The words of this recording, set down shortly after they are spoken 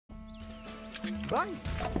Vai!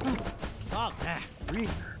 Ah, green.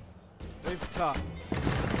 Wave top.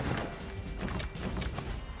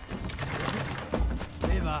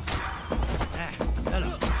 Eva.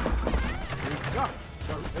 Hello. Ja,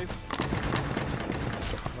 wave.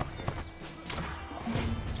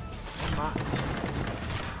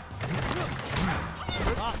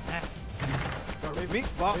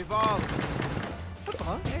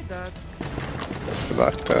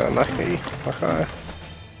 But lucky, okay.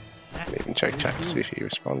 Didn't even check chat to see if he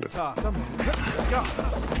responded. Sorry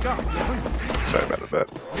about the burp.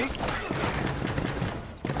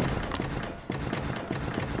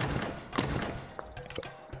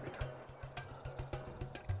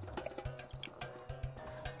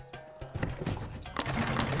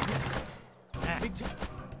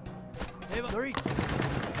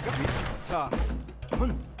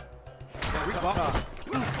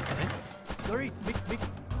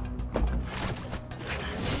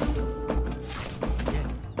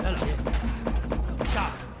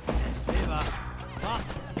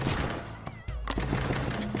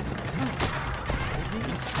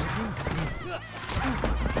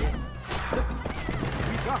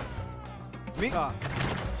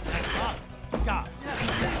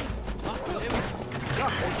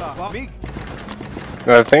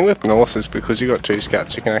 The thing with Norse is because you got 2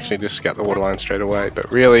 scats, you can actually just scat the waterline straight away.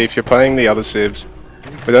 But really, if you're playing the other civs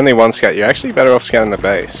with only 1 scat, you're actually better off scouting the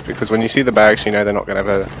base, because when you see the barracks, you know they're not going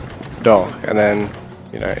to have a dog, and then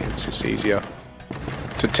you know it's just easier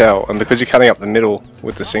to tell. And because you're cutting up the middle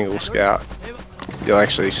with the single scout, you'll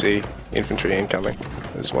actually see infantry incoming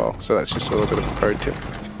as well. So that's just a little bit of a pro tip.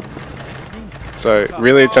 So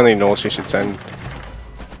really, it's only Norse you should send.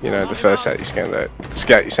 You know, the first scout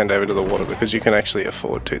you send over to the water, because you can actually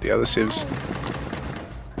afford to. The other civs,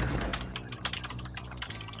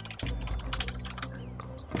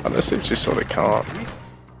 just sort of can't.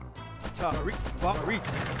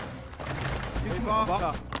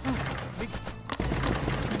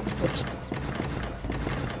 Oops.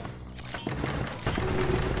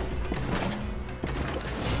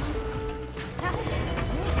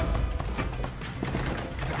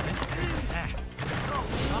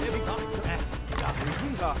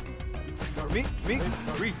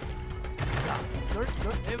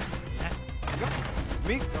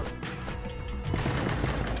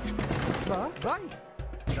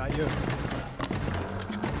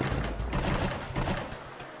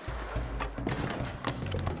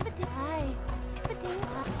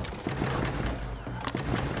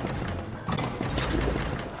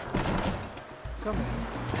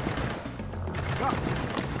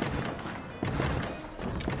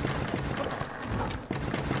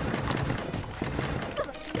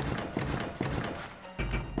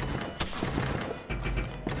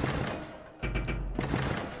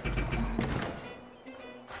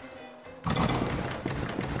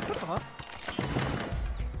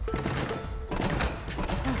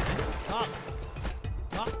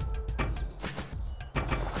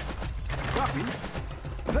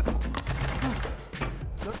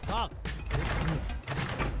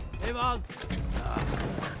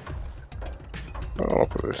 I'll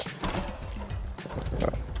put this. No,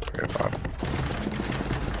 okay, fine.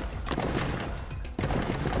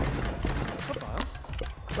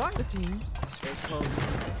 Right, the team. Straight close.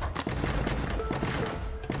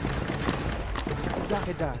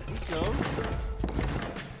 Daar. Go.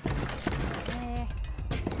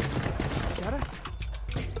 Got it?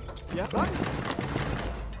 Yeah, right.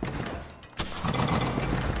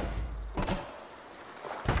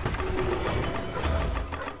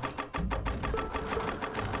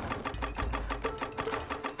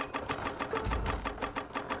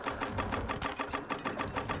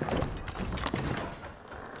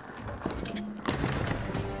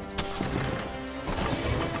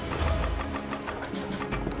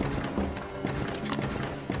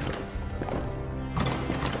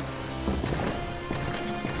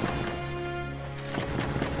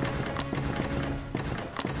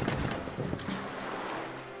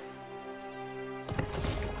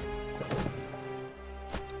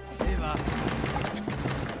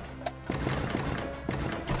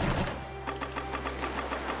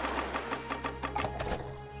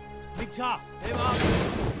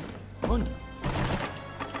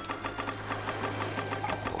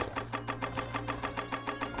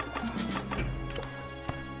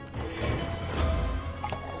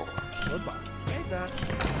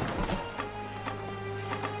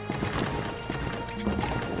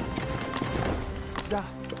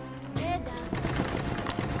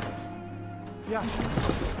 Ja.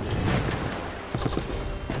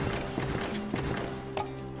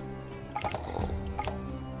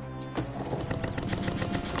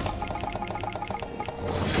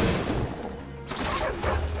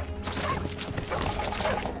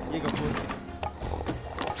 Jägerfurt.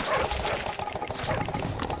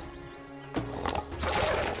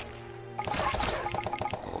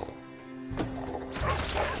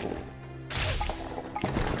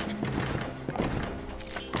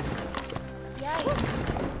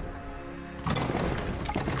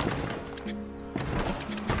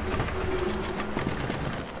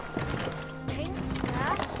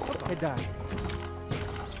 Head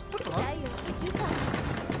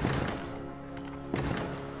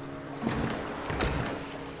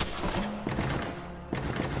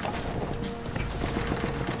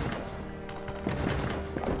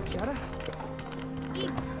Cara?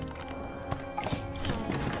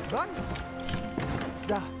 Run!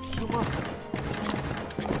 Dah, semua.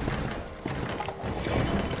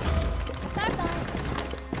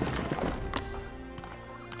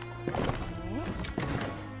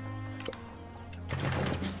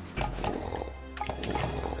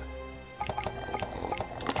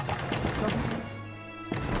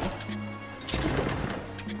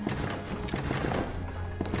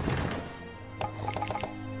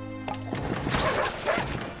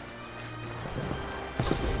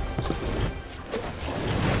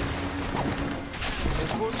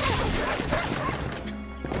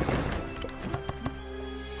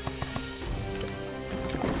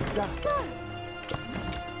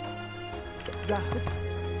 Dah.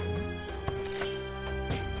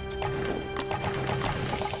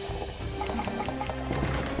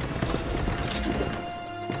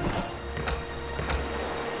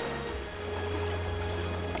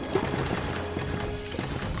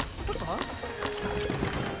 Apa?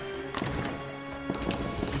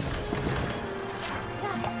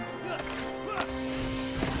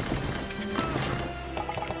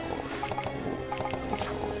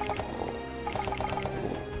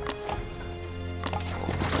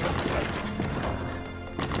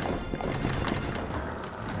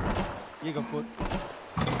 Jägerfurt.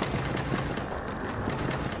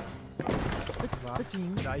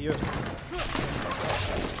 Beting. Reihe.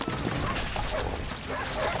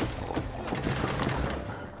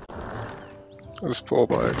 This poor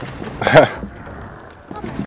bloke.